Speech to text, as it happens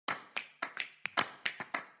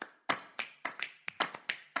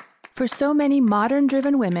For so many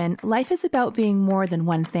modern-driven women, life is about being more than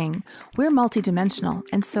one thing. We're multidimensional,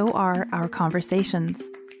 and so are our conversations.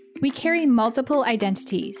 We carry multiple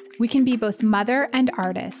identities. We can be both mother and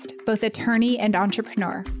artist, both attorney and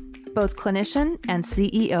entrepreneur, Both clinician and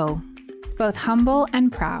CEO. both humble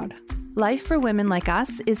and proud. Life for women like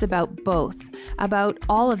us is about both, about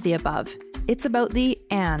all of the above. It's about the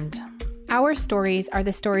and. Our stories are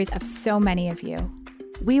the stories of so many of you.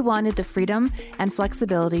 We wanted the freedom and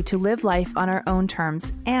flexibility to live life on our own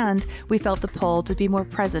terms, and we felt the pull to be more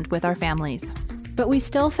present with our families. But we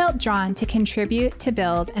still felt drawn to contribute, to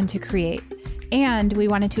build, and to create. And we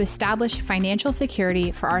wanted to establish financial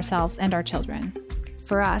security for ourselves and our children.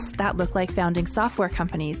 For us, that looked like founding software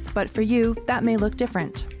companies, but for you, that may look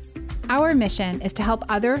different. Our mission is to help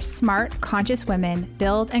other smart, conscious women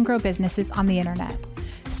build and grow businesses on the internet.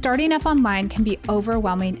 Starting up online can be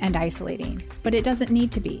overwhelming and isolating, but it doesn't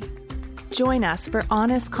need to be. Join us for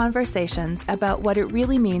honest conversations about what it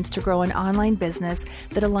really means to grow an online business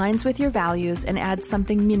that aligns with your values and adds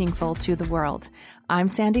something meaningful to the world. I'm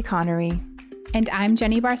Sandy Connery. And I'm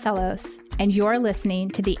Jenny Barcelos, and you're listening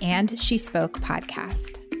to the And She Spoke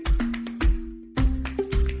podcast.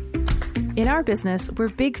 In our business, we're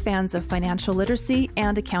big fans of financial literacy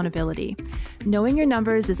and accountability. Knowing your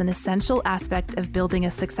numbers is an essential aspect of building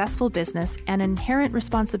a successful business and an inherent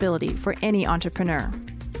responsibility for any entrepreneur.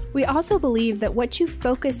 We also believe that what you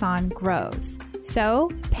focus on grows. So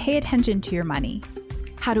pay attention to your money.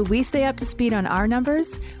 How do we stay up to speed on our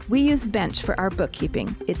numbers? We use Bench for our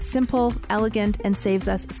bookkeeping. It's simple, elegant, and saves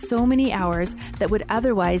us so many hours that would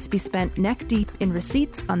otherwise be spent neck deep in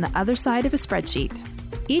receipts on the other side of a spreadsheet.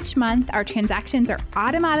 Each month, our transactions are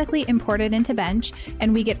automatically imported into Bench,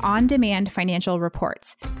 and we get on-demand financial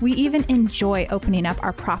reports. We even enjoy opening up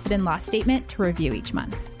our profit and loss statement to review each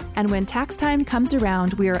month. And when tax time comes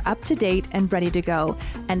around, we are up to date and ready to go.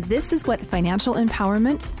 And this is what financial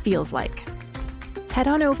empowerment feels like. Head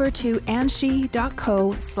on over to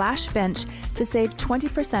andshe.co/bench to save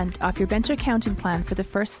 20% off your Bench accounting plan for the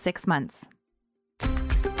first 6 months.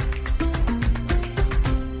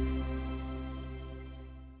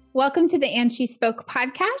 Welcome to the And She Spoke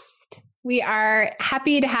podcast. We are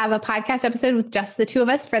happy to have a podcast episode with just the two of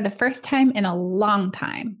us for the first time in a long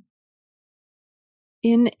time.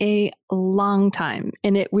 In a long time.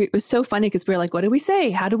 And it was so funny because we were like, what do we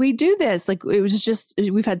say? How do we do this? Like, it was just,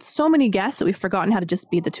 we've had so many guests that we've forgotten how to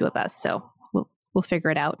just be the two of us. So we'll figure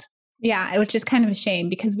it out. Yeah, which is kind of a shame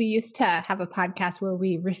because we used to have a podcast where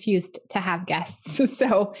we refused to have guests.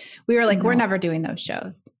 So we were like, we're never doing those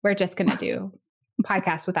shows. We're just going to do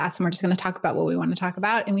podcast with us and we're just going to talk about what we want to talk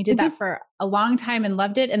about. And we did that for a long time and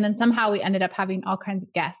loved it. And then somehow we ended up having all kinds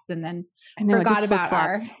of guests and then forgot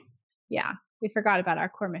about we forgot about our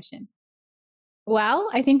core mission.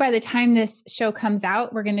 Well, I think by the time this show comes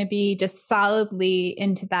out, we're going to be just solidly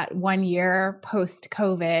into that 1 year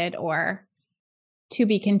post-COVID or to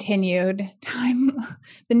be continued time,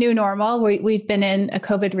 the new normal. We've been in a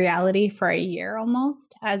COVID reality for a year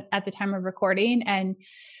almost at the time of recording. And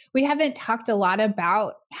we haven't talked a lot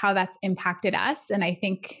about how that's impacted us. And I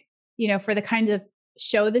think, for the kinds of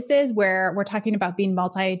show this is where we're talking about being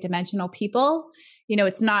multidimensional people,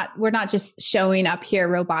 we're not just showing up here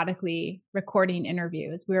robotically recording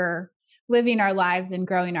interviews. We're living our lives and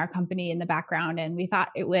growing our company in the background. And we thought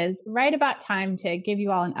it was right about time to give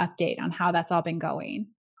you all an update on how that's all been going.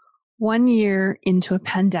 1 year into a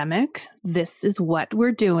pandemic, this is what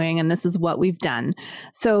we're doing and this is what we've done.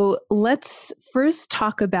 So let's first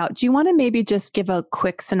talk about, do you want to maybe just give a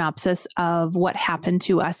quick synopsis of what happened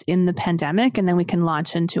to us in the pandemic? And then we can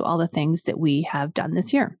launch into all the things that we have done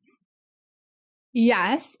this year.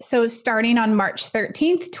 Yes. So starting on March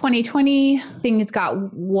 13th, 2020, things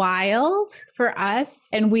got wild for us.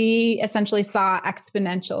 And we essentially saw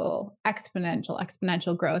exponential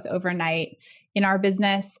growth overnight in our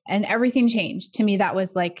business and everything changed. To me, that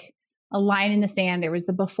was like a line in the sand. There was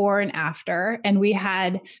the before and after. And we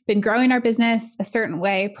had been growing our business a certain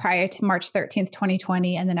way prior to March 13th,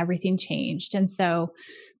 2020, and then everything changed. And so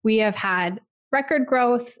we have had record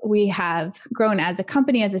growth. We have grown as a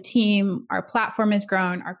company, as a team. Our platform has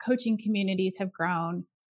grown. Our coaching communities have grown.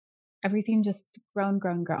 Everything just grown.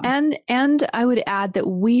 And I would add that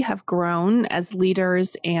we have grown as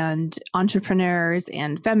leaders and entrepreneurs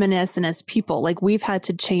and feminists and as people. Like, we've had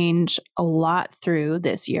to change a lot through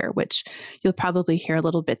this year, which you'll probably hear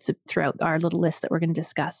little bits throughout our little list that we're going to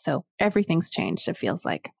discuss. So everything's changed, it feels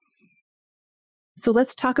like. So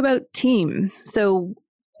let's talk about team. So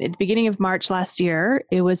at the beginning of March last year,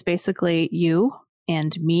 it was basically you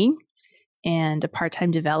and me and a part-time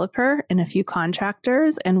developer and a few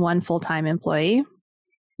contractors and one full-time employee.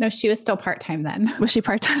 No, she was still part-time then. Was she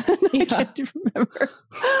part-time? Yeah. I can't remember.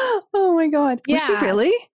 Oh my God. Was she Yeah.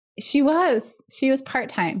 really? She was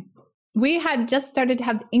part-time. We had just started to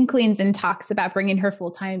have inklings and talks about bringing her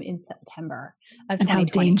full-time in September of 2020. And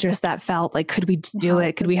how dangerous that felt. Like, could we do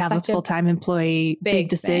it? Could we have a full-time employee? Big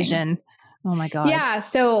decision. Oh my God. Yeah.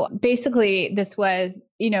 So basically this was,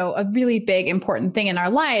 a really big, important thing in our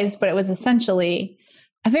lives, but it was essentially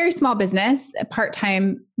a very small business, a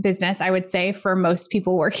part-time business, I would say, for most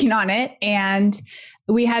people working on it. And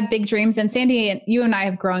we had big dreams. And Sandy, you and I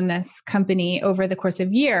have grown this company over the course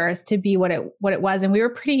of years to be what it was. And we were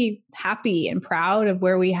pretty happy and proud of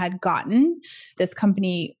where we had gotten. This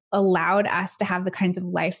company allowed us to have the kinds of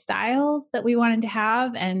lifestyles that we wanted to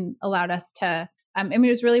have and allowed us to, it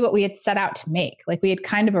was really what we had set out to make. Like, we had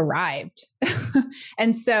kind of arrived.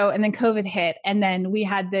 and then COVID hit. And then we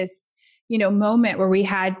had this, moment where we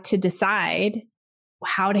had to decide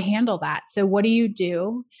how to handle that. So what do you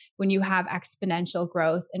do when you have exponential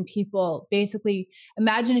growth and people basically,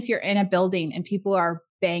 imagine if you're in a building and people are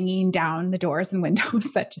banging down the doors and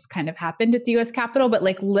windows. That just kind of happened at the US Capitol, but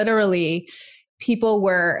like literally people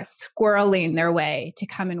were squirreling their way to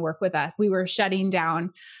come and work with us. We were shutting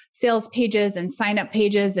down sales pages and sign up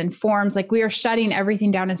pages and forms. Like, we were shutting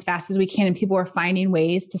everything down as fast as we can. And people were finding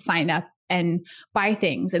ways to sign up and buy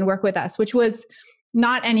things and work with us, which was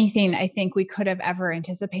not anything I think we could have ever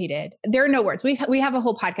anticipated. There are no words. We have a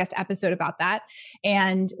whole podcast episode about that.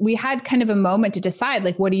 And we had kind of a moment to decide,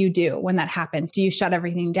 like, what do you do when that happens? Do you shut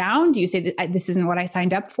everything down? Do you say that this isn't what I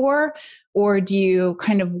signed up for? Or do you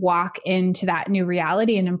kind of walk into that new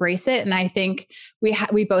reality and embrace it? And I think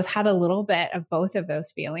we both had a little bit of both of those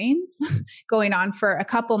feelings going on for a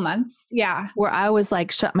couple months. Yeah. Where I was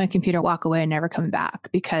like, shut my computer, walk away, and never come back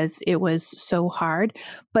because it was so hard.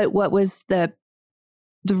 But what was the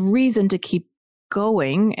reason to keep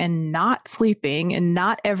going and not sleeping and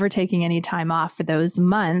not ever taking any time off for those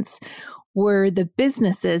months were the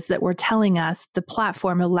businesses that were telling us the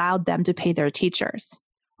platform allowed them to pay their teachers.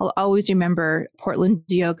 I'll always remember Portland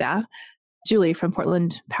Yoga, Julie from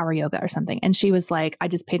Portland Power Yoga or something. And she was like, I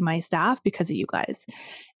just paid my staff because of you guys.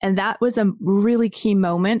 And that was a really key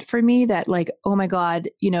moment for me that, like, oh my God,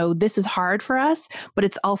 this is hard for us, but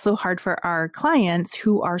it's also hard for our clients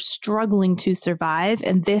who are struggling to survive.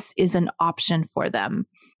 And this is an option for them.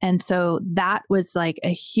 And so that was like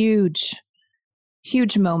a huge,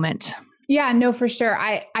 huge moment. Yeah, no, for sure.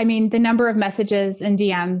 I mean, the number of messages and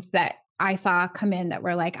DMs that I saw come in that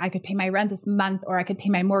were like, I could pay my rent this month, or I could pay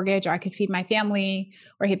my mortgage, or I could feed my family,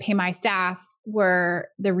 or I could pay my staff, were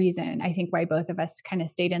the reason I think why both of us kind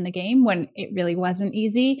of stayed in the game when it really wasn't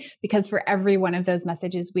easy. Because for every one of those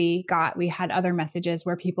messages we got, we had other messages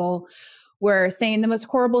where people were saying the most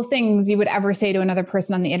horrible things you would ever say to another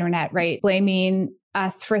person on the internet, right? Blaming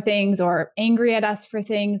us for things or angry at us for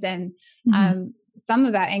things. And some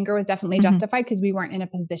of that anger was definitely justified because we weren't in a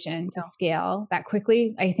position to scale that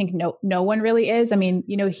quickly. I think no one really is. I mean,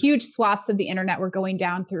 huge swaths of the internet were going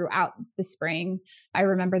down throughout the spring. I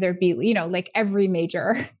remember there'd be, like every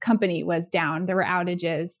major company was down. There were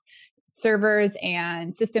outages. Servers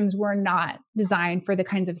and systems were not designed for the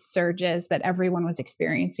kinds of surges that everyone was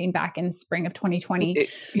experiencing back in the spring of 2020.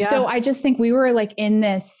 Yeah. So I just think we were like in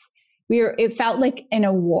this, it felt like in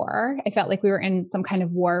a war. It felt like we were in some kind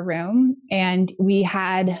of war room, and we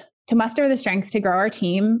had to muster the strength to grow our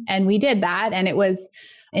team. And we did that. And it was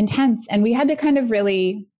intense. And we had to kind of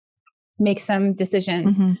really make some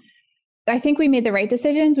decisions. I think we made the right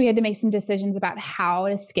decisions. We had to make some decisions about how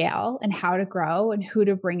to scale and how to grow and who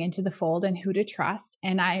to bring into the fold and who to trust.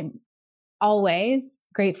 And I'm always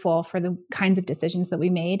grateful for the kinds of decisions that we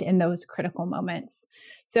made in those critical moments.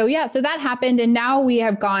 So that happened. And now we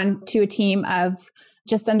have gone to a team of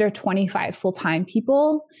just under 25 full-time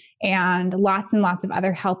people and lots of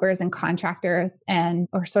other helpers and contractors, and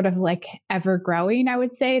or sort of like ever growing, I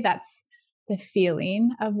would say. That's the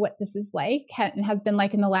feeling of what this is like and has been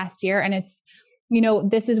like in the last year. And it's,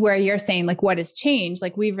 this is where you're saying, like, what has changed?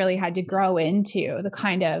 Like, we've really had to grow into the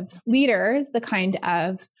kind of leaders, the kind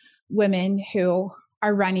of women who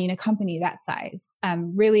are running a company that size.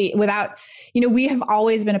 Really without, we have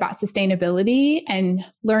always been about sustainability and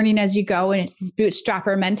learning as you go. And it's this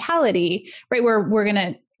bootstrapper mentality, right? Where we're going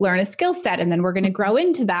to learn a skill set and then we're going to grow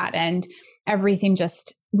into that. And everything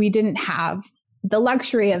we didn't have the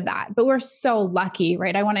luxury of that, but we're so lucky,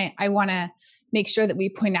 right? I want to make sure that we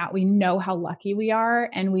point out, we know how lucky we are.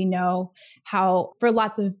 And we know how, for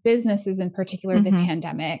lots of businesses in particular, the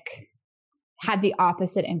pandemic had the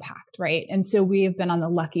opposite impact, right? And so we have been on the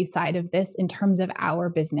lucky side of this in terms of our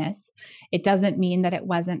business. It doesn't mean that it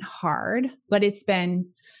wasn't hard, but it's been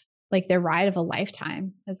like the ride of a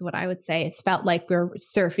lifetime is what I would say. It's felt like we're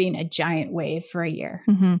surfing a giant wave for a year.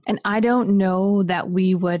 Mm-hmm. And I don't know that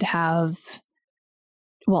we would have,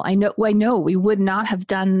 well, I know we would not have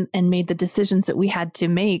done and made the decisions that we had to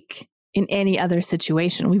make in any other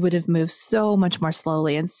situation. We would have moved so much more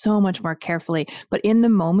slowly and so much more carefully. But in the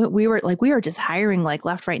moment, we were just hiring like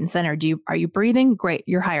left, right, and center. Are you breathing? Great.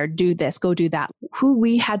 You're hired. Do this, go do that. Who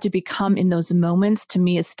we had to become in those moments, to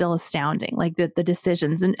me, is still astounding. Like the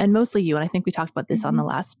decisions and mostly you. And I think we talked about this on the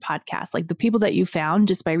last podcast, like the people that you found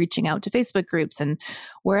just by reaching out to Facebook groups and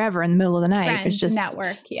wherever in the middle of the night. Friends, it's just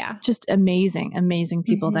network. Yeah. Just amazing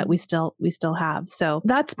people that we still have. So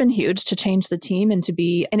that's been huge to change the team and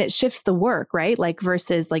it shifts the work, right? Like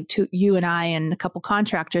versus like you and I and a couple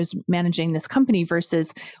contractors managing this company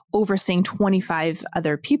versus overseeing 25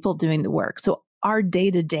 other people doing the work. So our day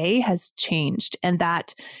to day has changed, and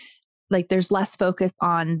that like there's less focus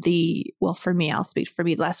on for me, I'll speak for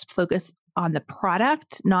me, less focus on the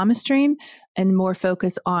product, NamaStream, and more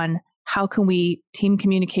focus on how can we team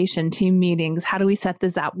communication, team meetings? How do we set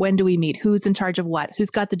this up? When do we meet? Who's in charge of what? Who's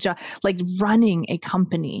got the job? Like running a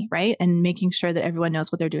company, right? And making sure that everyone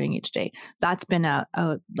knows what they're doing each day. That's been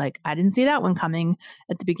like, I didn't see that one coming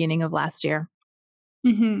at the beginning of last year.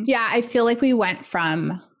 Mm-hmm. Yeah. I feel like we went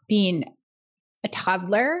from being a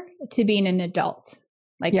toddler to being an adult.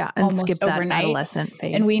 Like and almost skip overnight. That adolescent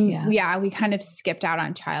phase. And we kind of skipped out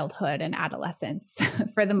on childhood and adolescence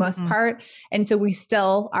for the most part. And so we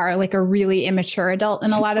still are like a really immature adult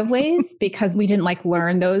in a lot of ways because we didn't like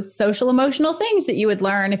learn those social emotional things that you would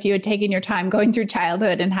learn if you had taken your time going through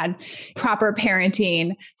childhood and had proper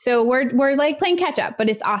parenting. So we're like playing catch up, but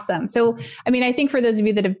it's awesome. So, I mean, I think for those of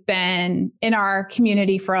you that have been in our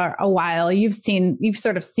community for a while, you've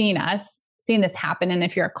sort of seen this happen. And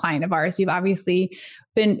if you're a client of ours, you've obviously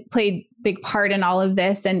played big part in all of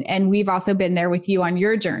this. And we've also been there with you on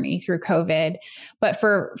your journey through COVID. But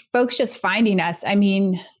for folks just finding us, I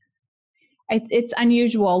mean, it's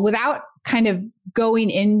unusual without kind of going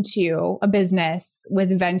into a business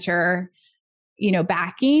with venture,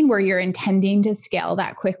 backing where you're intending to scale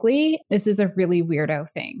that quickly. This is a really weirdo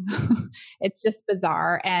thing. It's just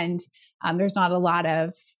bizarre. And there's not a lot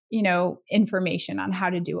of information on how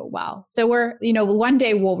to do it well. So one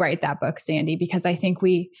day we'll write that book, Sandy, because I think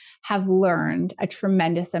we have learned a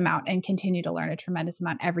tremendous amount and continue to learn a tremendous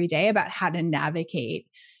amount every day about how to navigate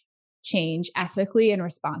change ethically and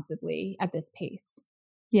responsibly at this pace.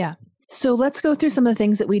 Yeah. So let's go through some of the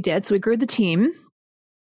things that we did. So we grew the team.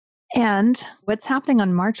 And what's happening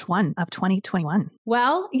on March 1 of 2021?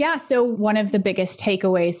 Well, yeah. So one of the biggest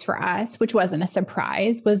takeaways for us, which wasn't a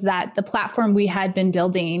surprise, was that the platform we had been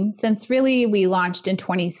building since really we launched in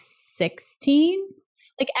 2016,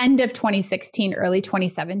 like end of 2016, early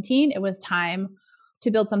 2017, it was time to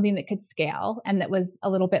build something that could scale and that was a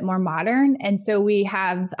little bit more modern. And so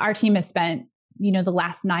our team has spent the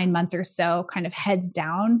last 9 months or so kind of heads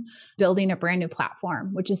down building a brand new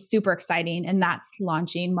platform, which is super exciting. And that's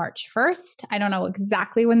launching March 1st. I don't know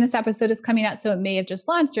exactly when this episode is coming out, so it may have just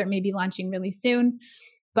launched or it may be launching really soon,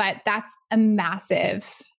 but that's a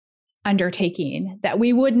massive undertaking that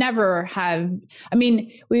we would never have. I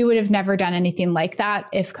mean, we would have never done anything like that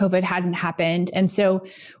if COVID hadn't happened. And so,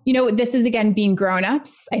 this is again, being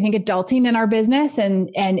grown-ups, I think adulting in our business and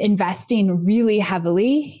investing really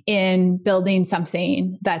heavily in building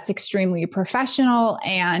something that's extremely professional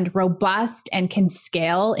and robust and can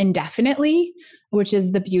scale indefinitely, which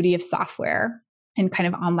is the beauty of software and kind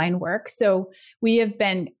of online work. So we have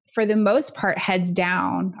been, for the most part, heads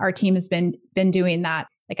down. Our team has been doing that,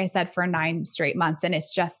 like I said, for 9 straight months. And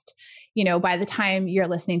it's just, by the time you're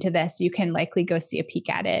listening to this, you can likely go see a peek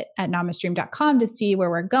at it at namastream.com to see where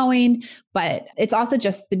we're going. But it's also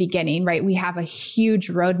just the beginning, right? We have a huge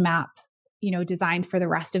roadmap, designed for the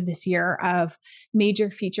rest of this year of major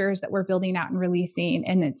features that we're building out and releasing.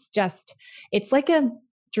 And it's like a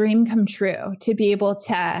dream come true to be able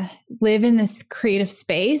to live in this creative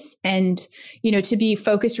space and, to be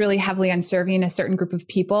focused really heavily on serving a certain group of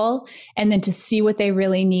people and then to see what they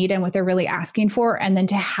really need and what they're really asking for. And then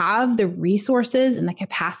to have the resources and the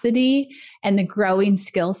capacity and the growing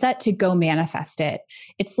skill set to go manifest it.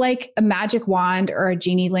 It's like a magic wand or a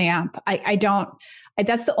genie lamp.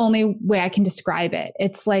 That's the only way I can describe it.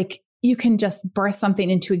 It's like you can just birth something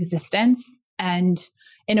into existence and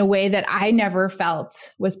in a way that I never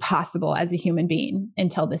felt was possible as a human being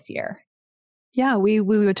until this year. Yeah, we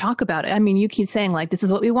would talk about it. I mean, you keep saying like, this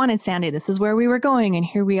is what we wanted, Sandy. This is where we were going. And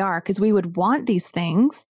here we are. Because we would want these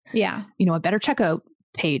things. Yeah. A better checkout,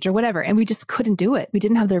 page or whatever. And we just couldn't do it. We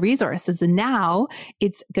didn't have the resources. And now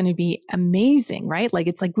it's going to be amazing, right? Like,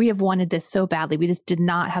 it's like we have wanted this so badly. We just did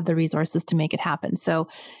not have the resources to make it happen. So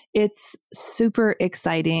it's super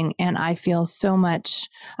exciting. And I feel so much,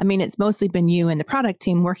 I mean, it's mostly been you and the product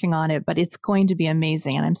team working on it, but it's going to be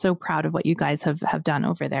amazing. And I'm so proud of what you guys have done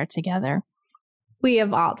over there together. We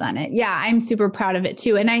have all done it. Yeah, I'm super proud of it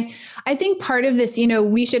too. And I think part of this,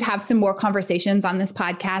 we should have some more conversations on this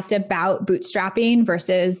podcast about bootstrapping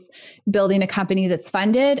versus building a company that's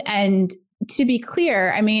funded. And to be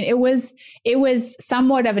clear, I mean, it was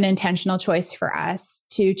somewhat of an intentional choice for us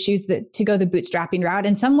to choose to go the bootstrapping route,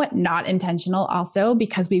 and somewhat not intentional also,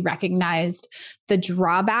 because we recognized the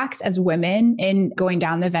drawbacks as women in going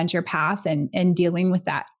down the venture path and dealing with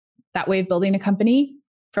that way of building a company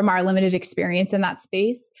from our limited experience in that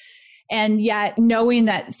space. And yet knowing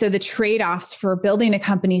that, so the trade-offs for building a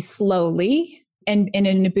company slowly and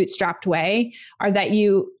in a bootstrapped way are that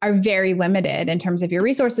you are very limited in terms of your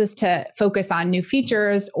resources to focus on new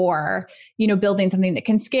features or, building something that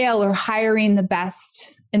can scale or hiring the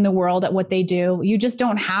best in the world at what they do. You just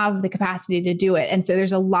don't have the capacity to do it. And so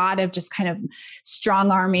there's a lot of just kind of strong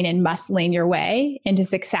arming and muscling your way into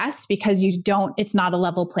success because it's not a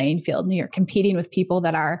level playing field. And you're competing with people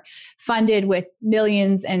that are funded with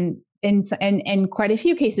millions and in quite a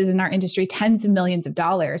few cases in our industry, tens of millions of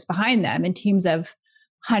dollars behind them and teams of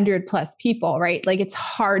 100+ people, right? Like, it's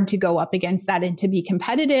hard to go up against that and to be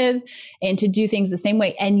competitive and to do things the same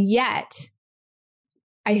way. And yet,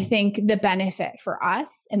 I think the benefit for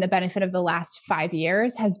us and the benefit of the last 5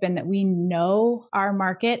 years has been that we know our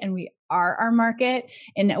market and we are our market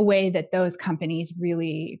in a way that those companies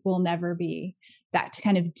really will never be. That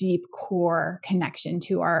kind of deep core connection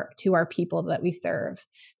to our people that we serve.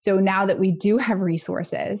 So now that we do have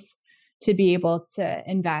resources to be able to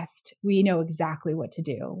invest, we know exactly what to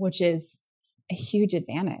do, which is a huge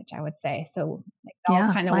advantage, I would say. So it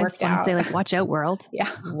all kind of worked out. I say, like, watch out, world.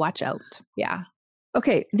 Yeah. Watch out. Yeah.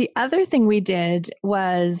 Okay. The other thing we did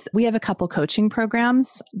was we have a couple coaching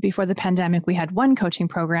programs. Before the pandemic, we had one coaching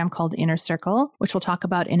program called Inner Circle, which we'll talk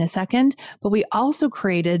about in a second. But we also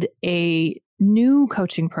created a new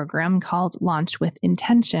coaching program called Launch with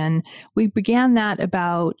Intention. We began that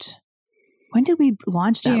about, when did we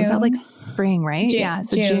launch that? June. Was that like spring, right? Yeah.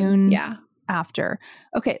 So June yeah. after.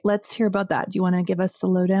 Okay. Let's hear about that. Do you want to give us the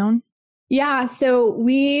lowdown? Yeah. So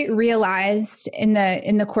we realized in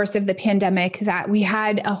the course of the pandemic that we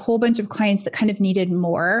had a whole bunch of clients that kind of needed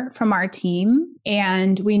more from our team.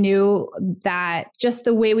 And we knew that just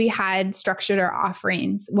the way we had structured our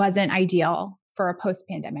offerings wasn't ideal for a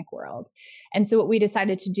post-pandemic world. And so what we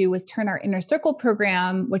decided to do was turn our Inner Circle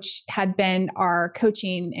program, which had been our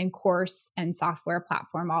coaching and course and software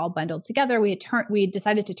platform all bundled together. We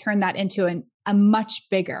decided to turn that into a much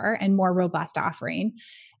bigger and more robust offering.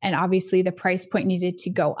 And obviously the price point needed to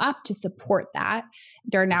go up to support that.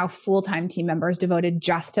 There are now full-time team members devoted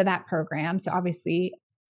just to that program. So obviously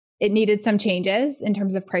it needed some changes in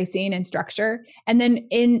terms of pricing and structure. And then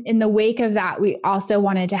in the wake of that, we also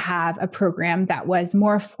wanted to have a program that was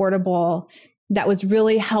more affordable, that was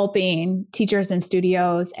really helping teachers and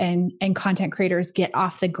studios and content creators get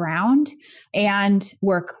off the ground and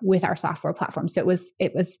work with our software platform. So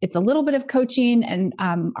it's a little bit of coaching and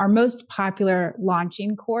our most popular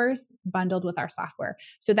launching course bundled with our software.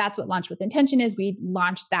 So that's what Launch with Intention is. We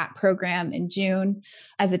launched that program in June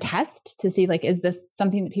as a test to see, like, is this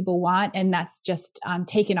something that people want? And that's just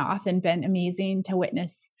taken off and been amazing to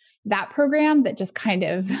witness that program that just kind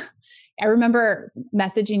of, I remember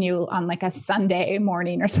messaging you on like a Sunday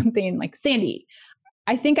morning or something like, Sandy,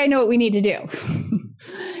 I think I know what we need to do.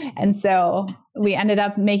 And so we ended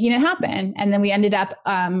up making it happen. And then we ended up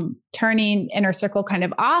turning Inner Circle kind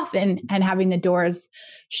of off and having the doors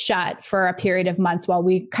shut for a period of months while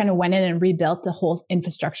we kind of went in and rebuilt the whole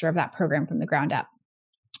infrastructure of that program from the ground up.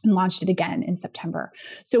 And launched it again in September.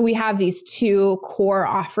 So we have these two core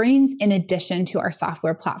offerings in addition to our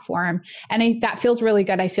software platform. And that feels really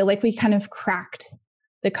good. I feel like we kind of cracked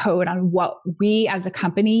the code on what we as a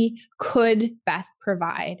company could best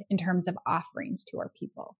provide in terms of offerings to our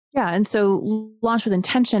people. Yeah. And so Launch with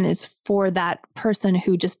Intention is for that person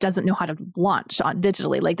who just doesn't know how to launch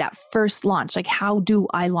digitally, like that first launch. Like, how do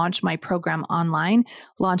I launch my program online?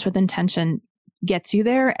 Launch with Intention gets you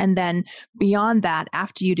there. And then beyond that,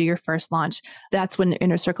 after you do your first launch, that's when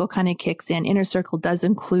Inner Circle kind of kicks in. Inner Circle does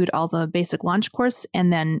include all the basic launch course.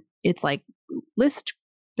 And then it's like list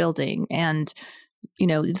building and,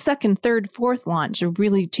 the second, third, fourth launch are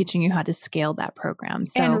really teaching you how to scale that program.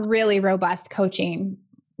 So, and really robust coaching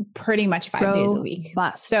pretty much 5 days a week.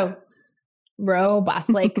 Robust. So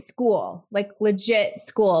Robust, like school, like legit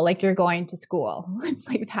school, like you're going to school. It's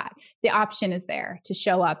like that. The option is there to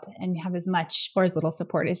show up and have as much or as little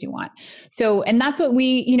support as you want. So, and that's what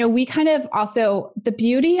we kind of also, the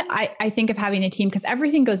beauty, I think, of having a team, because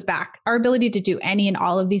everything goes back. Our ability to do any and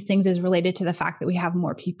all of these things is related to the fact that we have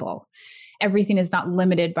more people. Everything is not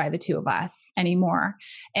limited by the two of us anymore.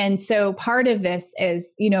 And so part of this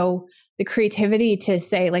is, the creativity to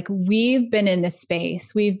say, like, we've been in this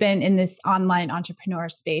space, we've been in this online entrepreneur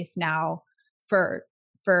space now for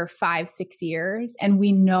 5-6 years. And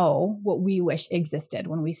we know what we wish existed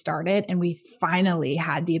when we started. And we finally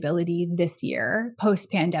had the ability this year,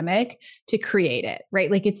 post-pandemic, to create it,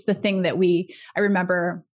 right? Like, it's the thing that I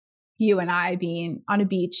remember you and I being on a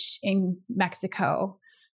beach in Mexico,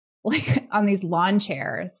 like on these lawn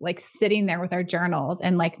chairs, like sitting there with our journals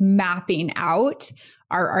and like mapping out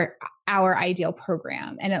our ideal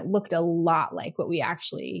program. And it looked a lot like what we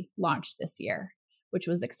actually launched this year, which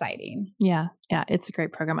was exciting. Yeah. Yeah. It's a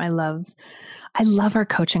great program. I love our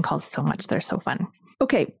coaching calls so much. They're so fun.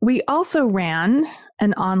 Okay. We also ran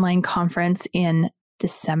an online conference in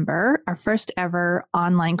December, our first ever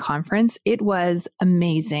online conference. It was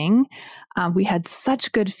amazing. We had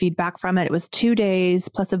such good feedback from it. It was 2 days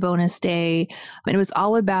plus a bonus day. And it was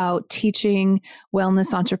all about teaching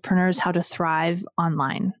wellness entrepreneurs how to thrive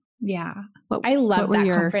online. Yeah. I love that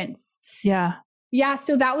conference. Yeah. Yeah.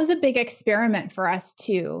 So that was a big experiment for us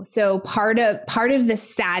too. So part of the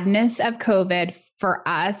sadness of COVID for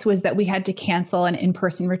us was that we had to cancel an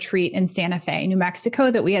in-person retreat in Santa Fe, New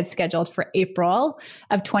Mexico, that we had scheduled for April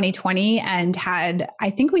of 2020, and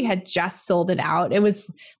I think we had just sold it out. It was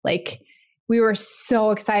like, we were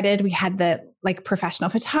so excited. We had the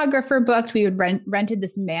professional photographer booked. We had rented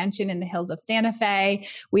this mansion in the hills of Santa Fe.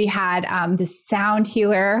 We had this sound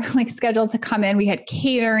healer scheduled to come in. We had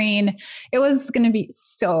catering. It was going to be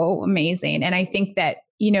so amazing. And I think that,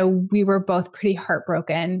 we were both pretty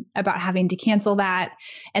heartbroken about having to cancel that.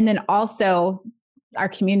 And then also our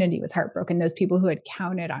community was heartbroken, those people who had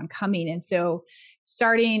counted on coming. And so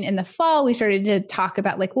starting in the fall, we started to talk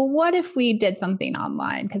about what if we did something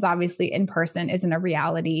online? Because obviously in person isn't a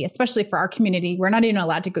reality, especially for our community. We're not even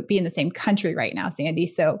allowed to be in the same country right now, Sandy.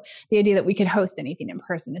 So the idea that we could host anything in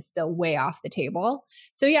person is still way off the table.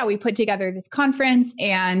 So yeah, we put together this conference,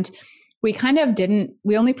 and we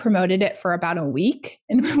we only promoted it for about a week,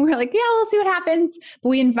 and we were like, yeah, we'll see what happens. But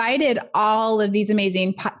we invited all of these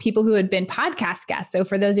amazing people who had been podcast guests. So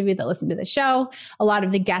for those of you that listen to the show, a lot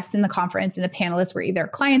of the guests in the conference and the panelists were either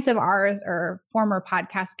clients of ours or former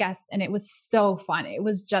podcast guests. And it was so fun. It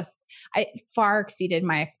was it far exceeded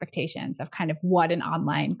my expectations of kind of what an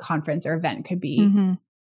online conference or event could be. Mm-hmm.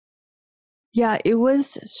 Yeah, it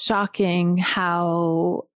was shocking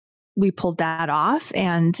how we pulled that off.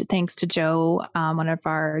 And thanks to Jo, one of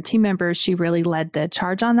our team members, she really led the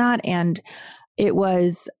charge on that. And it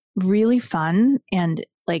was really fun and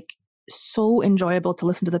so enjoyable to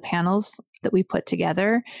listen to the panels that we put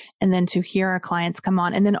together, and then to hear our clients come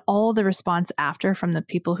on. And then all the response after from the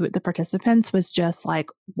the participants was just like,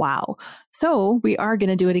 wow. So we are going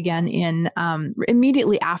to do it again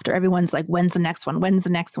immediately after. Everyone's like, when's the next one? When's the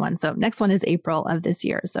next one? So next one is April of this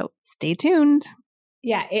year. So stay tuned.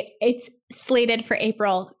 Yeah, it's slated for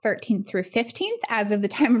April 13th through 15th as of the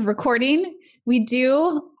time of recording. We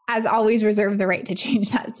do, as always, reserve the right to change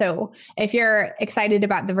that. So if you're excited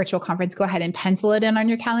about the virtual conference, go ahead and pencil it in on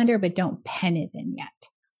your calendar, but don't pen it in yet.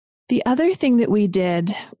 The other thing that we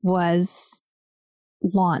did was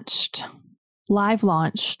live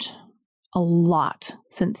launched a lot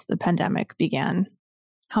since the pandemic began.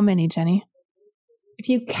 How many, Jenny? If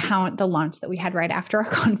you count the launch that we had right after our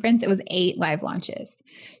conference, it was 8 live launches.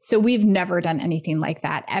 So we've never done anything like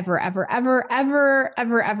that ever in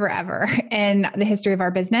the history of our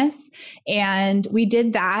business. And we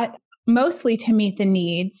did that mostly to meet the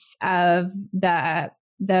needs of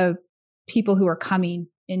the people who are coming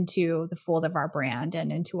into the fold of our brand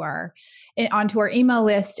and onto our email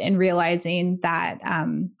list, and realizing that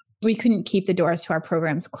we couldn't keep the doors to our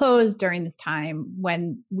programs closed during this time,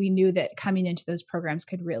 when we knew that coming into those programs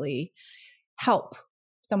could really help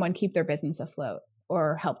someone keep their business afloat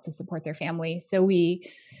or help to support their family. So we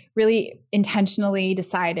really intentionally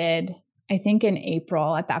decided, I think in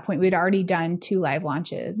April, at that point, we'd already done 2 live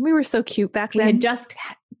launches. We were so cute back then. We had just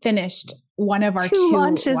finished one of our 2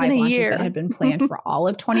 launches live in a launches year that had been planned for all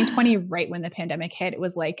of 2020, right when the pandemic hit. It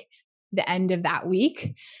was like the end of that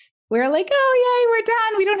week. We were like, oh, yay, we're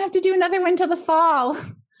done. We don't have to do another one till the fall.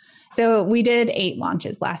 So we did 8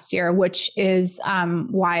 launches last year, which is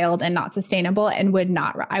wild and not sustainable, and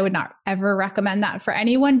I would not ever recommend that for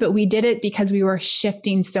anyone. But we did it because we were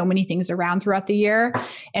shifting so many things around throughout the year.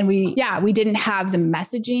 And we didn't have the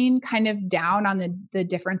messaging kind of down on the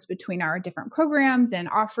difference between our different programs and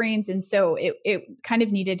offerings. And so it kind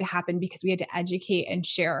of needed to happen because we had to educate and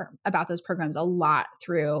share about those programs a lot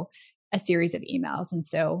through a series of emails. And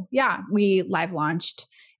so, we live launched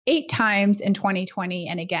 8 times in 2020.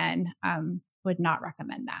 And again, would not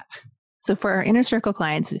recommend that. So for our inner circle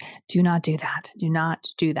clients, do not do that. Do not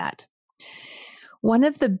do that. One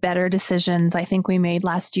of the better decisions I think we made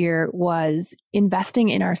last year was investing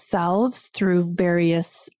in ourselves through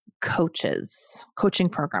various coaching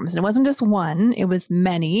programs. And it wasn't just one, it was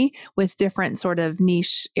many with different sort of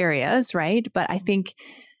niche areas, right? But I think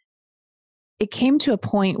it came to a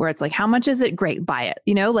point where it's like, how much is it? Great, buy it.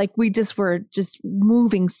 Like we were just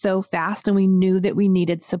moving so fast, and we knew that we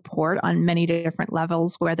needed support on many different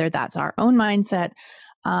levels, whether that's our own mindset,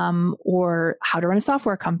 or how to run a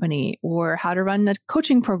software company, or how to run a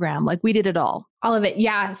coaching program. Like we did it all. All of it.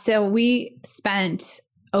 Yeah. So we spent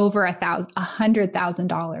over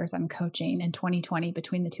 $100,000 on coaching in 2020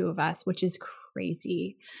 between the two of us, which is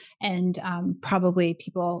crazy. And probably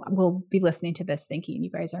people will be listening to this thinking you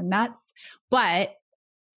guys are nuts. But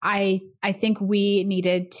I think we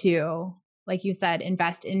needed to, like you said,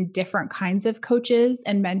 invest in different kinds of coaches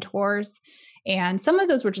and mentors. And some of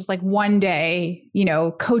those were just like one day,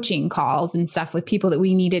 coaching calls and stuff with people that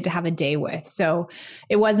we needed to have a day with. So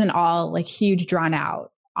it wasn't all like huge drawn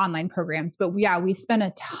out online programs, but we spent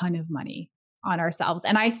a ton of money on ourselves.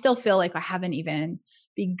 And I still feel like I haven't even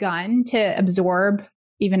begun to absorb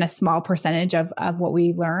even a small percentage of what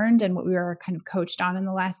we learned and what we were kind of coached on in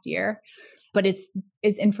the last year. But it's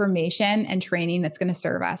information and training that's going to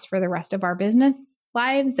serve us for the rest of our business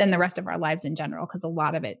lives and the rest of our lives in general. Because a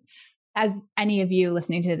lot of it, as any of you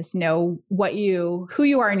listening to this know, who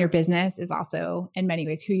you are in your business is also in many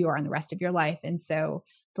ways who you are in the rest of your life. And so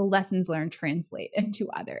the lessons learned translate into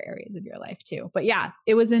other areas of your life too. But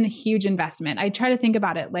it was a huge investment. I try to think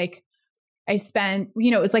about it like I spent,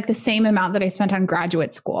 it was like the same amount that I spent on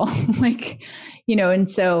graduate school. And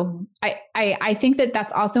so I think that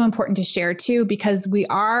that's also important to share too, because we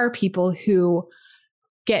are people who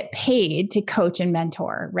get paid to coach and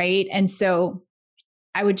mentor, right? And so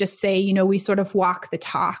I would just say, we sort of walk the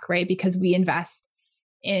talk, right? Because we invest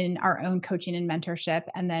in our own coaching and mentorship.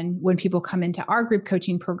 And then when people come into our group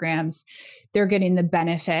coaching programs, they're getting the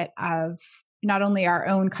benefit of not only our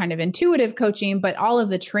own kind of intuitive coaching, but all of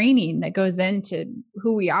the training that goes into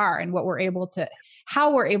who we are and how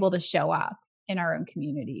we're able to show up in our own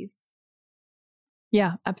communities.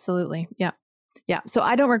 Yeah, absolutely. Yeah. Yeah. So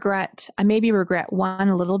I maybe regret one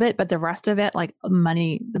a little bit, but the rest of it, like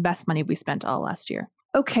the best money we spent all last year.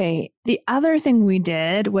 Okay. The other thing we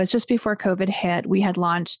did was just before COVID hit, we had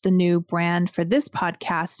launched the new brand for this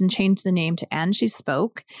podcast and changed the name to And She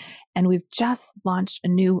Spoke. And we've just launched a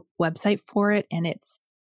new website for it. And it's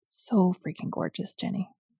so freaking gorgeous, Jenny.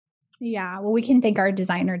 Yeah, well, we can thank our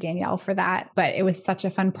designer, Danielle, for that. But it was such a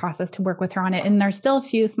fun process to work with her on it. And there's still a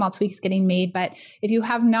few small tweaks getting made. But if you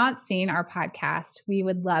have not seen our podcast, we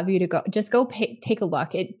would love you to go take a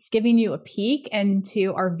look. It's giving you a peek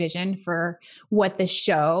into our vision for what the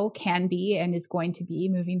show can be and is going to be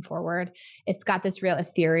moving forward. It's got this real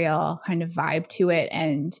ethereal kind of vibe to it.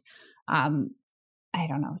 And I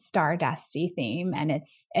don't know, stardusty theme. And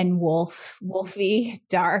it's wolfy,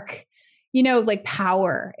 dark. Like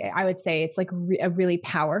power, I would say it's like a really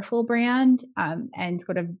powerful brand and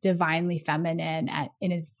sort of divinely feminine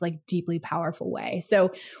in its like deeply powerful way.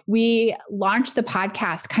 So we launched the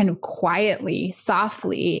podcast kind of quietly,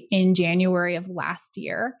 softly in January of last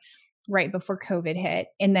year, right before COVID hit.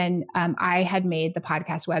 And then I had made the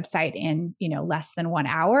podcast website in, less than 1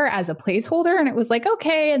 hour as a placeholder. And it was like,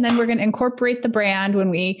 okay. And then we're going to incorporate the brand when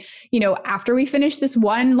we, after we finish this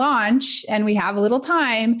one launch and we have a little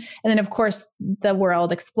time. And then of course the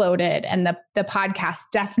world exploded and the podcast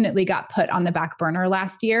definitely got put on the back burner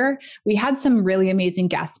last year. We had some really amazing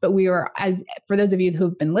guests, but for those of you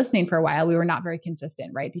who've been listening for a while, we were not very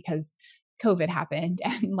consistent, right? Because COVID happened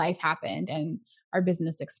and life happened and our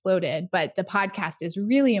business exploded, but the podcast is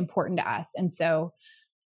really important to us. And so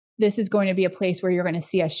this is going to be a place where you're going to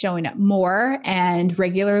see us showing up more and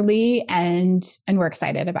regularly. And we're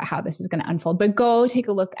excited about how this is going to unfold, but go take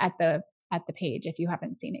a look at the page if you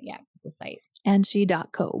haven't seen it yet, the site.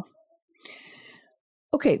 Andshe.co.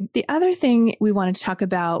 Okay, the other thing we wanted to talk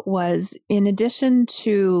about was, in addition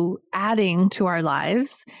to adding to our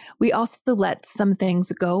lives, we also let some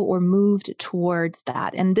things go or moved towards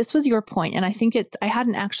that. And this was your point, and I think I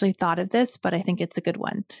hadn't actually thought of this, but I think it's a good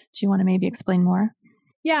one. Do you want to maybe explain more?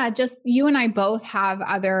 Yeah, just you and I both have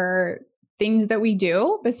other things that we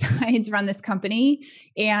do besides run this company,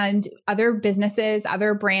 and other businesses,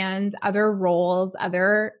 other brands, other roles,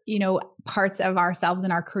 other, parts of ourselves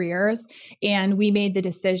and our careers. And we made the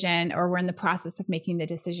decision, or we're in the process of making the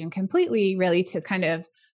decision completely, really, to kind of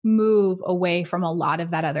move away from a lot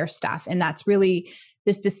of that other stuff. And that's really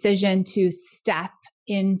this decision to step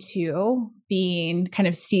into being kind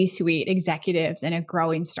of C-suite executives in a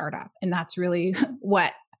growing startup. And that's really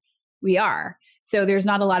what we are. So there's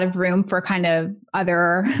not a lot of room for kind of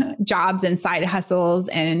other jobs and side hustles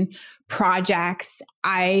and projects.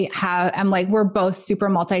 We're both super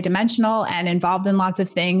multidimensional and involved in lots of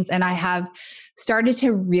things. And I have started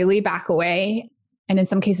to really back away, and in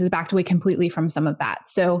some cases backed away completely from some of that.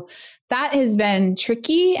 So that has been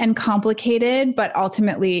tricky and complicated, but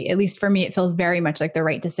ultimately, at least for me, it feels very much like the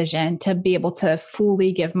right decision to be able to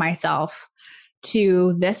fully give myself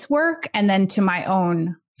to this work and then to my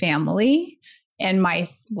own family and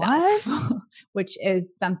myself, which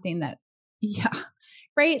is something that,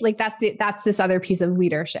 right? Like that's this other piece of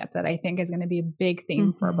leadership that I think is going to be a big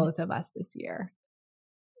thing for both of us this year.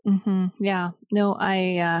 Mm-hmm. Yeah. No,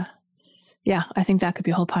 I think that could be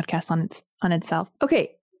a whole podcast on itself.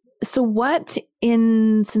 Okay. So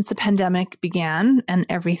since the pandemic began and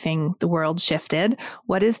the world shifted,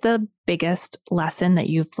 what is the biggest lesson that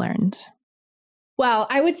you've learned? Well,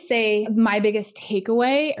 I would say my biggest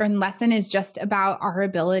takeaway or lesson is just about our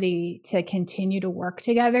ability to continue to work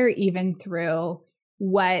together, even through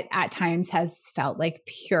what at times has felt like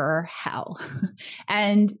pure hell.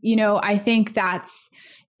 And, I think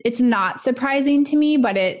it's not surprising to me,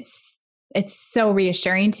 but it's so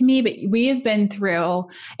reassuring to me. But we have been through,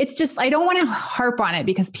 it's just, I don't want to harp on it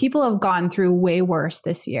because people have gone through way worse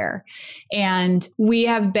this year. And we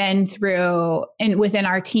have been through, and within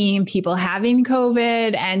our team, people having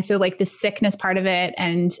COVID. And so like the sickness part of it.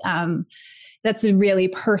 And that's really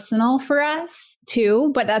personal for us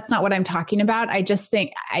too, but that's not what I'm talking about. I just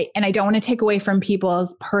think I don't want to take away from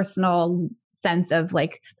people's personal sense of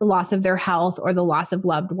like the loss of their health or the loss of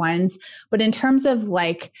loved ones. But in terms of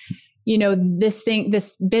like,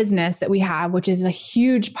 this business that we have, which is a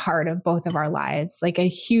huge part of both of our lives, like a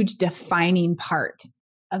huge defining part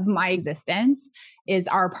of my existence, is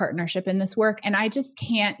our partnership in this work. And I just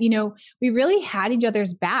can't, we really had each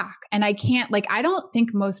other's back. And I don't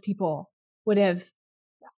think most people would have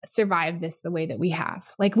survived this the way that we have.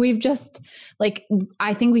 Like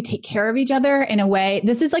I think we take care of each other in a way.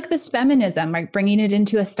 This is like this feminism, like bringing it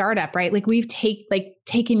into a startup, right? Like we've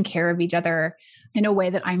taken care of each other in a way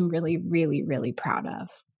that I'm really, really, really proud of.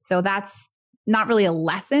 So that's not really a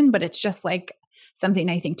lesson, but it's just like something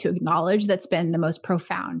I think to acknowledge that's been the most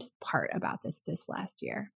profound part about this last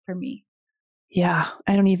year for me. Yeah,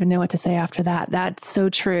 I don't even know what to say after that. That's so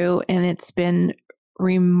true. And it's been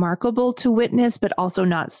remarkable to witness, but also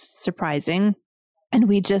not surprising. And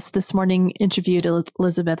we just this morning interviewed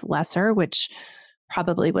Elizabeth Lesser, which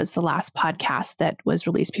probably was the last podcast that was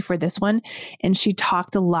released before this one. And she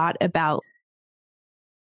talked a lot about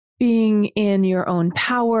being in your own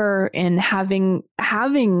power and having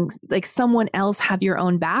like someone else have your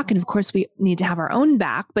own back. And of course we need to have our own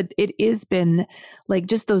back, but it has been like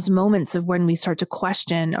just those moments of when we start to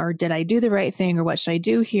question, or did I do the right thing, or what should I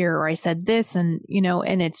do here? Or I said this, and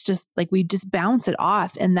and it's just like, we just bounce it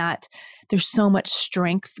off, and that there's so much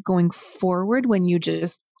strength going forward when you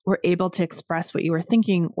just were able to express what you were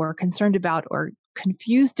thinking or concerned about or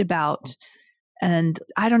confused about. And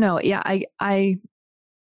I don't know. I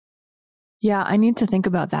need to think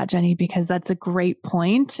about that, Jenny, because that's a great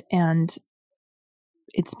point. And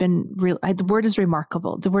it's been real. The word is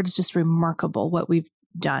remarkable. The word is just remarkable what we've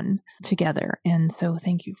done together. And so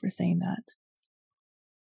thank you for saying that.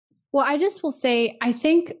 Well, I just will say, I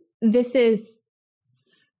think this is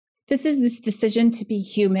this decision to be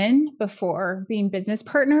human before being business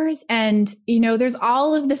partners. And, there's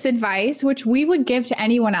all of this advice, which we would give to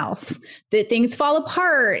anyone else, that things fall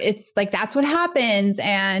apart. It's like, that's what happens.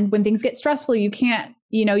 And when things get stressful, you can't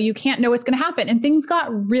know what's going to happen. And things got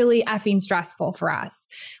really effing stressful for us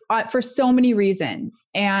for so many reasons.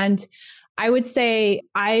 And I would say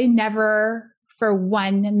I never for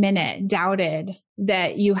 1 minute doubted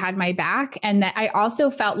that you had my back. And that I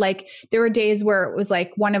also felt like there were days where it was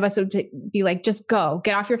like one of us would be like, just go,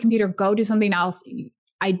 get off your computer, go do something else.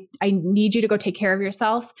 I need you to go take care of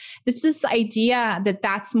yourself. It's this idea that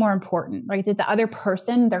that's more important, right? That the other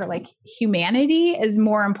person, their like humanity is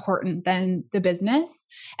more important than the business.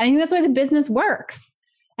 And I think that's why the business works.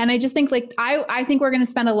 And I just think like, I think we're going to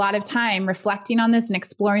spend a lot of time reflecting on this and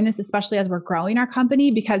exploring this, especially as we're growing our company,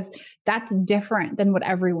 because that's different than what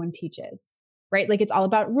everyone teaches, right? Like it's all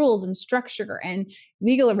about rules and structure and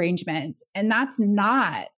legal arrangements. And that's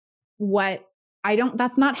not what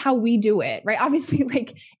that's not how we do it, right? Obviously,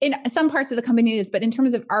 like in some parts of the company it is, but in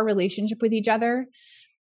terms of our relationship with each other,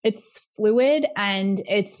 it's fluid and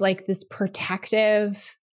it's like this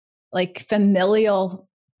protective, like familial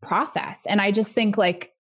process. And I just think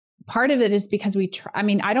like part of it is because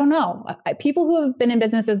I don't know. People who have been in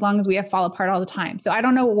business as long as we have fall apart all the time. So I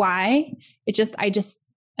don't know why.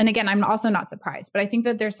 And again, I'm also not surprised, but I think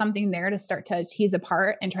that there's something there to start to tease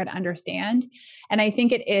apart and try to understand. And I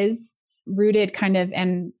think it is rooted kind of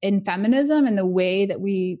in feminism and the way that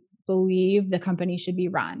we believe the company should be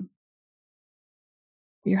run.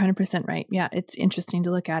 You're 100% right. Yeah, it's interesting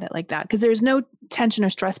to look at it like that because there's no tension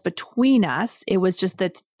or stress between us. It was just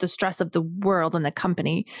the stress of the world and the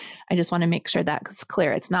company. I just want to make sure that's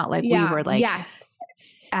clear. It's not like we were like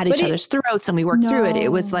at each other's throats and we worked through it. It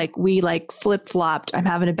was like we like flip-flopped. I'm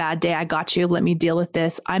having a bad day. I got you. Let me deal with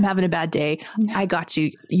this. I'm having a bad day. I got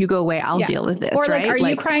you. You go away. I'll deal with this. Or like, right? Are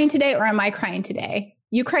you crying today or am I crying today?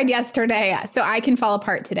 You cried yesterday, so I can fall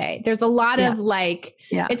apart today. There's a lot of like,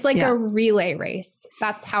 it's like a relay race.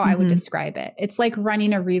 That's how I would describe it. It's like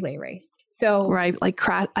running a relay race. So right, like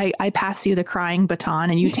I pass you the crying baton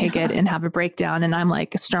and you take it and have a breakdown and I'm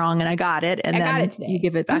like strong and I got it. And then you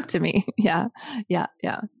give it back to me. Yeah.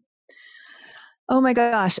 Oh my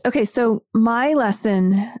gosh. Okay. So my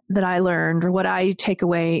lesson that I learned or what I take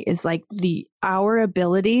away is like our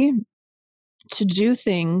ability to do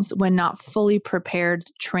things when not fully prepared,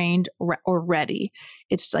 trained, or ready.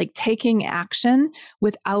 It's like taking action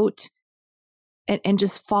without and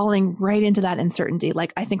just falling right into that uncertainty.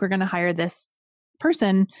 Like, I think we're going to hire this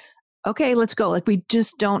person. Okay, let's go. Like, we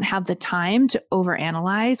just don't have the time to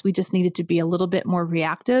overanalyze. We just needed to be a little bit more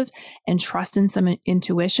reactive and trust in some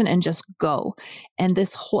intuition and just go. And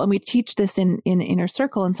and we teach this in Inner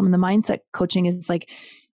Circle and some of the mindset coaching is like,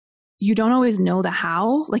 you don't always know the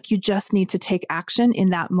how, like you just need to take action in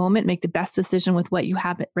that moment, make the best decision with what you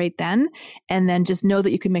have right then, and then just know that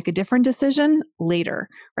you can make a different decision later,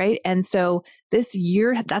 right? And so this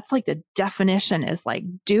year, that's like the definition is like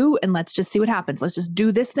do, and let's just see what happens. Let's just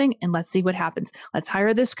do this thing and let's see what happens. Let's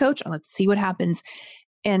hire this coach and let's see what happens.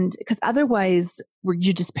 And because otherwise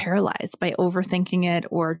you're just paralyzed by overthinking it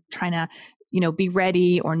or trying to, be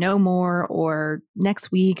ready or know more or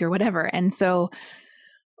next week or whatever. And so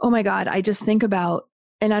oh my God, I just think about,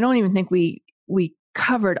 and I don't even think we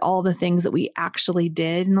covered all the things that we actually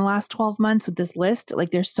did in the last 12 months with this list. Like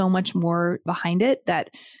there's so much more behind it that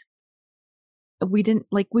we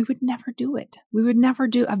would never do it. We would never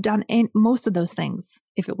have done most of those things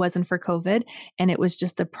if it wasn't for COVID. And it was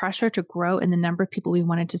just the pressure to grow in the number of people we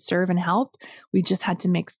wanted to serve and help. We just had to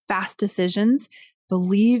make fast decisions,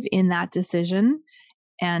 believe in that decision,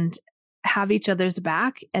 and have each other's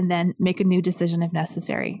back, and then make a new decision if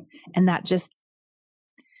necessary. And that just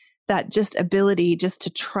ability just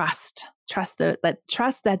to trust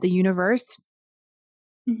that the universe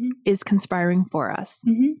is conspiring for us.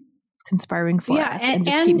 It's conspiring for us. And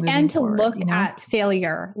to forward, look at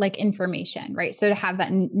failure like information, right? So to have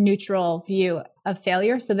that neutral view of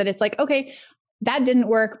failure so that it's like, okay, that didn't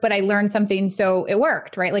work, but I learned something. So it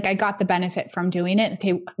worked, right? Like I got the benefit from doing it.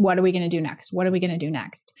 Okay. What are we going to do next? What are we going to do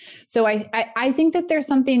next? So I think that there's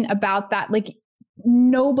something about that. Like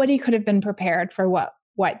nobody could have been prepared for what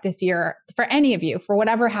this year, for any of you, for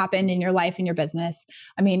whatever happened in your life, in your business.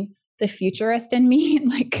 I mean, the futurist in me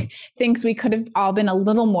like thinks we could have all been a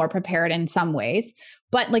little more prepared in some ways,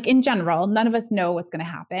 but like in general, none of us know what's going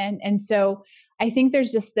to happen. And so I think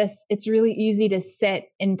there's just it's really easy to sit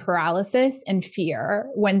in paralysis and fear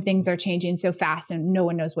when things are changing so fast and no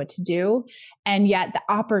one knows what to do. And yet the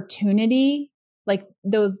opportunity, like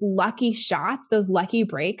those lucky shots, those lucky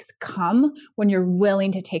breaks come when you're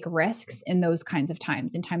willing to take risks in those kinds of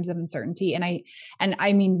times, in times of uncertainty. And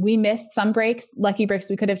I mean, we missed some lucky breaks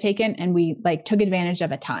we could have taken, and we like took advantage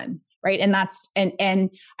of a ton. Right. And and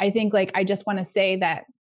I think like, I just want to say that,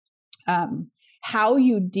 how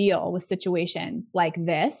you deal with situations like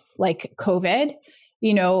this, like COVID,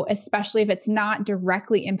 especially if it's not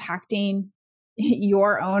directly impacting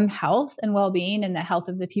your own health and well-being and the health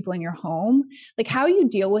of the people in your home, like how you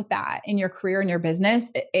deal with that in your career and your business,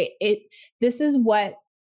 this is what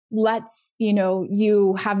lets,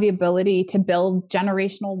 you have the ability to build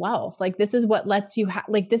generational wealth. Like this is what lets you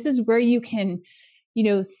this is where you can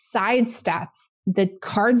sidestep the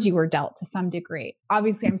cards you were dealt to some degree.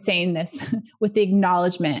 Obviously, I'm saying this with the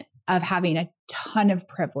acknowledgement of having a ton of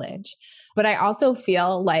privilege. But I also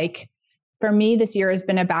feel like for me, this year has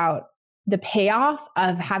been about the payoff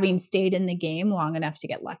of having stayed in the game long enough to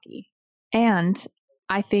get lucky. And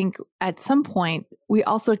I think at some point, we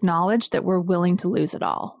also acknowledge that we're willing to lose it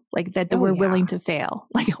all. Like that we're willing to fail,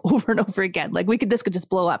 like over and over again. Like this could just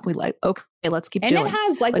blow up. We like, okay, let's keep doing it. And it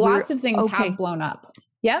has like lots of things have blown up.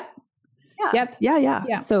 Yep. Yeah. Yep.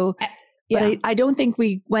 Yeah. So, but I don't think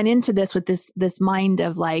we went into this with this mind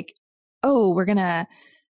of like, oh, we're going to,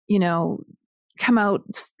 come out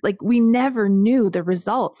like we never knew the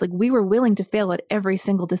results. Like we were willing to fail at every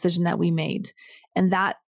single decision that we made. And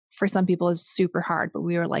that for some people is super hard, but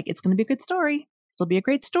we were like, it's going to be a good story. It'll be a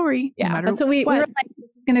great story. Yeah. No that's what we were like,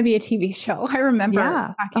 it's going to be a TV show. I remember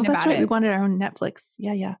talking about it. We wanted our own Netflix.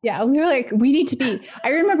 Yeah. Yeah. We were like, I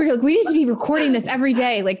remember we need to be recording this every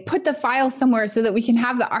day, like put the file somewhere so that we can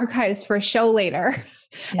have the archives for a show later.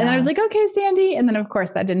 Yeah. And then I was like, okay, Sandy. And then of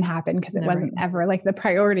course that didn't happen because it wasn't ever like the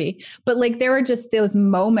priority. But like there were just those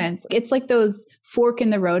moments. It's like those fork in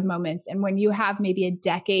the road moments. And when you have maybe a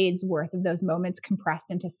decade's worth of those moments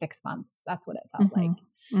compressed into 6 months, that's what it felt like.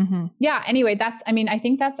 Mm-hmm. Yeah. Anyway, I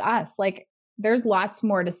think that's us. Like there's lots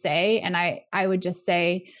more to say. And I would just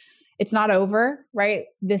say it's not over, right?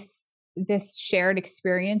 This shared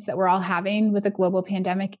experience that we're all having with a global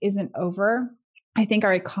pandemic isn't over. I think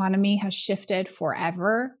our economy has shifted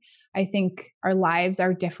forever. I think our lives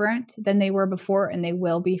are different than they were before, and they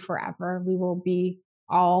will be forever. We will be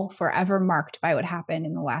all forever marked by what happened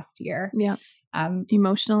in the last year. Yeah.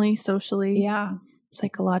 Emotionally, socially. Yeah.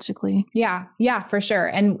 Psychologically. Yeah, for sure.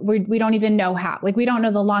 And we don't even know how, like, we don't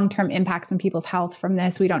know the long-term impacts on people's health from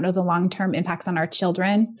this. We don't know the long-term impacts on our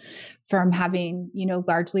children from having,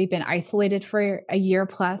 largely been isolated for a year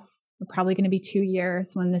plus. We're probably going to be 2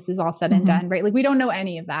 years when this is all said and done, right? Like we don't know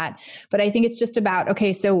any of that, but I think it's just about,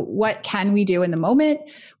 okay, so what can we do in the moment?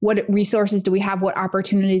 What resources do we have? What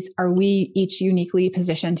opportunities are we each uniquely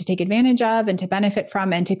positioned to take advantage of and to benefit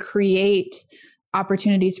from and to create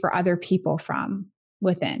opportunities for other people from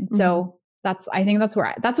within? So I think that's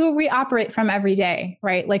where we operate from every day,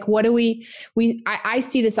 right? Like, what do I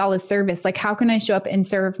see this all as service. Like, how can I show up and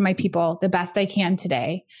serve my people the best I can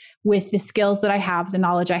today with the skills that I have, the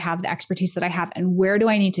knowledge I have, the expertise that I have, and where do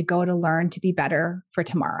I need to go to learn to be better for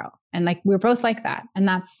tomorrow? And like, we're both like that. And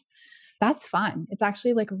that's fun. It's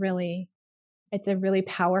actually like it's a really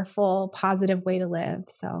powerful, positive way to live.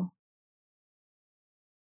 So.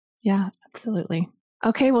 Yeah, absolutely.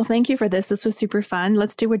 Okay, well, thank you for this. This was super fun.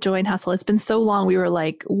 Let's do a joy and hustle. It's been so long. We were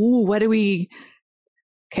like, ooh, what do we?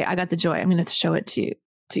 Okay, I got the joy. I'm going to show it to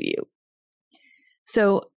you.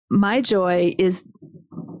 So my joy is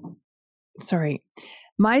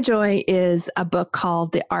a book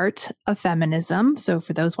called The Art of Feminism. So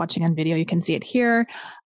for those watching on video, you can see it here.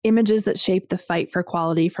 Images that shape the fight for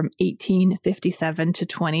equality from 1857 to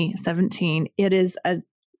 2017. It is a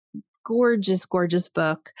gorgeous, gorgeous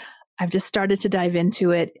book. I've just started to dive into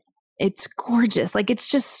it. It's gorgeous. Like, it's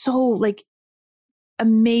just so like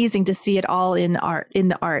amazing to see it all in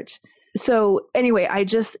the art. So anyway,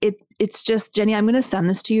 it's just, Jenny, I'm going to send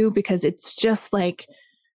this to you because it's just like,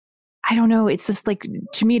 I don't know. It's just like,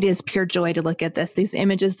 to me, it is pure joy to look at these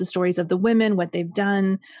images, the stories of the women, what they've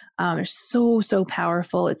done. Are so, so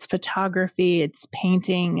powerful. It's photography, it's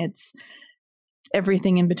painting, it's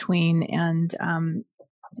everything in between. And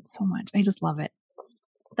it's so much. I just love it.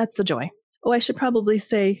 That's the joy. Oh, I should probably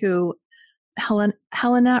say who Helena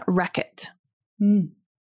Reckitt.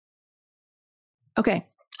 Okay.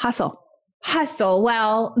 Hustle.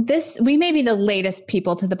 Well, we may be the latest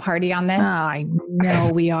people to the party on this. Oh, I know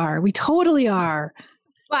we are. We totally are.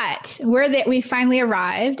 But we finally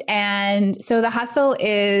arrived. And so the Hustle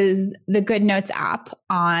is the GoodNotes app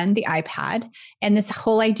on the iPad. And this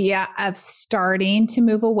whole idea of starting to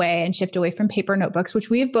move away and shift away from paper notebooks, which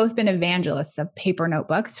we have both been evangelists of paper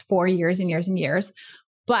notebooks for years and years and years.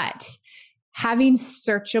 But having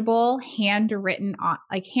searchable, handwritten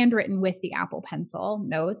with the Apple Pencil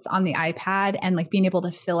notes on the iPad, and like being able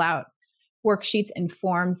to fill out worksheets and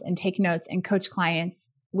forms and take notes and coach clients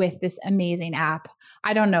with this amazing app.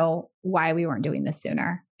 I don't know why we weren't doing this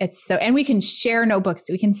sooner. And we can share notebooks.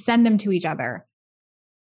 We can send them to each other.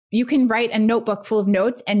 You can write a notebook full of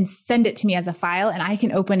notes and send it to me as a file, and I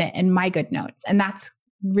can open it in my GoodNotes. And that's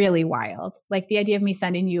really wild. Like, the idea of me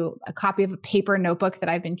sending you a copy of a paper notebook that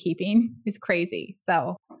I've been keeping is crazy.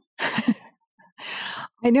 So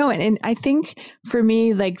I know. And I think for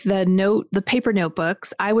me, like the paper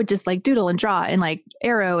notebooks, I would just like doodle and draw and like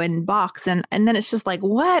arrow and box. And then it's just like,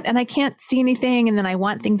 what? And I can't see anything. And then I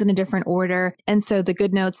want things in a different order. And so the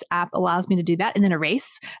GoodNotes app allows me to do that and then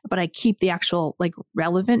erase, but I keep the actual like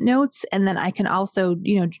relevant notes. And then I can also,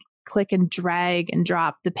 click and drag and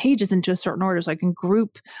drop the pages into a certain order so I can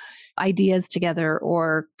group ideas together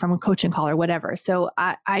or from a coaching call or whatever. So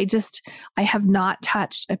I have not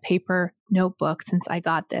touched a paper notebook since I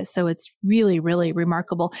got this. So it's really, really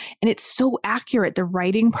remarkable. And it's so accurate. The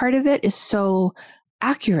writing part of it is so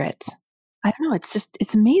accurate. I don't know. It's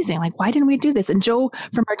amazing. Like, why didn't we do this? And Jo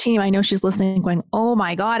from our team, I know she's listening going, oh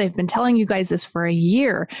my God, I've been telling you guys this for a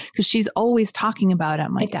year because she's always talking about it.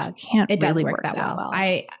 I'm like, it does work that well.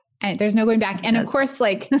 There's no going back. And of course,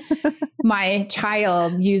 like my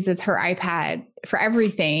child uses her iPad for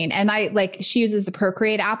everything. And she uses the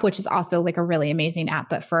Procreate app, which is also like a really amazing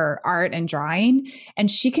app, but for art and drawing.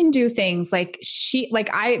 And she can do things like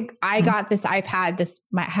I got this iPad, this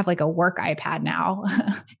might have like a work iPad now,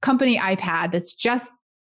 company iPad that's just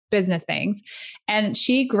business things. And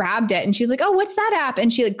she grabbed it and she's like, oh, what's that app?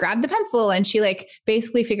 And she like grabbed the pencil and she like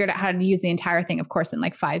basically figured out how to use the entire thing, of course, in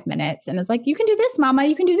like 5 minutes. And is like, you can do this, mama,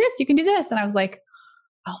 you can do this, you can do this. And I was like,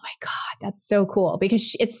 oh my God, that's so cool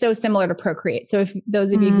because it's so similar to Procreate. So if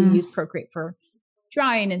those of you who use Procreate for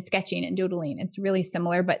drawing and sketching and doodling, it's really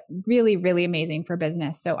similar, but really, really amazing for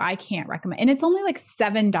business. So I can't recommend, and it's only like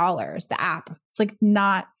 $7, the app. It's like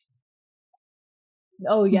not,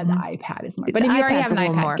 oh yeah, the iPad is more. But if you already have an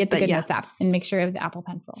iPad, get the GoodNotes app and make sure you have the Apple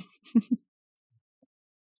Pencil.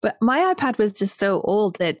 But my iPad was just so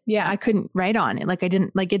old that I couldn't write on it. Like I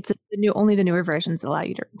didn't like it's only the newer versions allow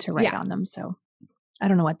you to write on them. So I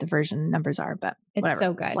don't know what the version numbers are, but it's whatever.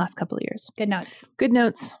 So good. Last couple of years.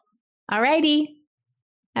 GoodNotes. All righty.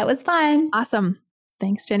 That was fun. Awesome.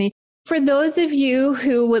 Thanks, Jenny. For those of you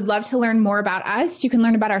who would love to learn more about us, you can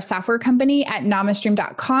learn about our software company at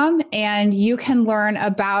namastream.com, and you can learn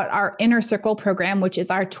about our Inner Circle program, which is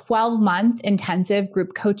our 12-month intensive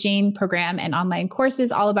group coaching program and online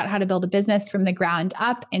courses all about how to build a business from the ground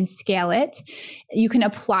up and scale it. You can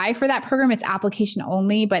apply for that program. It's application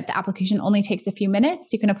only, but the application only takes a few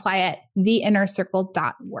minutes. You can apply at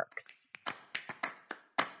theinnercircle.works.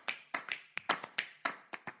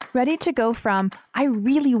 Ready to go from, I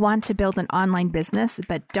really want to build an online business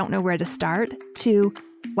but don't know where to start, to,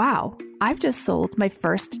 wow, I've just sold my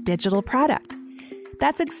first digital product.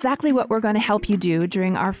 That's exactly what we're going to help you do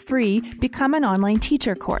during our free Become an Online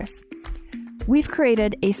Teacher course. We've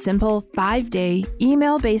created a simple 5-day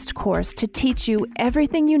email-based course to teach you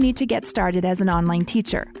everything you need to get started as an online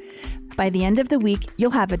teacher. By the end of the week,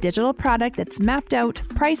 you'll have a digital product that's mapped out,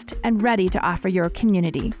 priced, and ready to offer your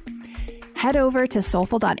community. Head over to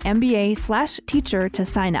soulful.mba/teacher to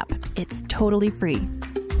sign up. It's totally free.